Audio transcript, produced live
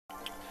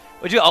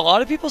Dude, a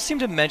lot of people seem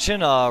to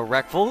mention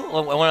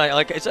Reckful when I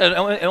like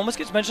it almost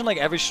gets mentioned like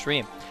every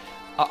stream.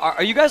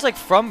 Are you guys like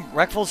from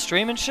Reckful's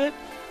stream and shit?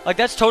 Like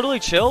that's totally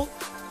chill.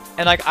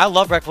 And like I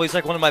love Reckful. He's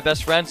like one of my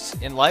best friends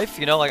in life.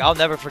 You know, like I'll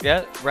never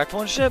forget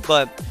Reckful and shit.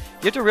 But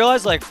you have to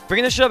realize like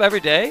bringing this shit up every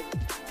day,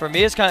 for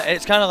me it's kind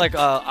of like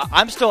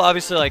I'm still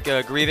obviously like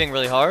grieving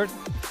really hard,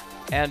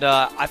 and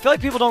I feel like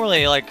people don't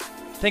really like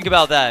think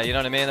about that. You know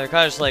what I mean? They're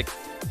kind of just like,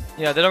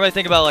 you know, they don't really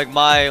think about like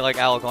my like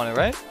outlook on it,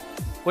 right?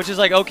 Which is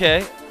like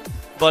okay.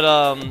 But,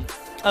 I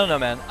don't know,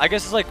 man. I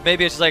guess it's like,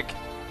 maybe it's like,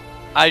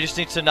 I just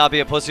need to not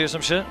be a pussy or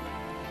some shit.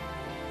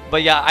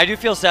 But yeah, I do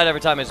feel sad every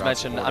time it's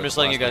mentioned. I'm just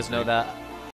letting you guys know that.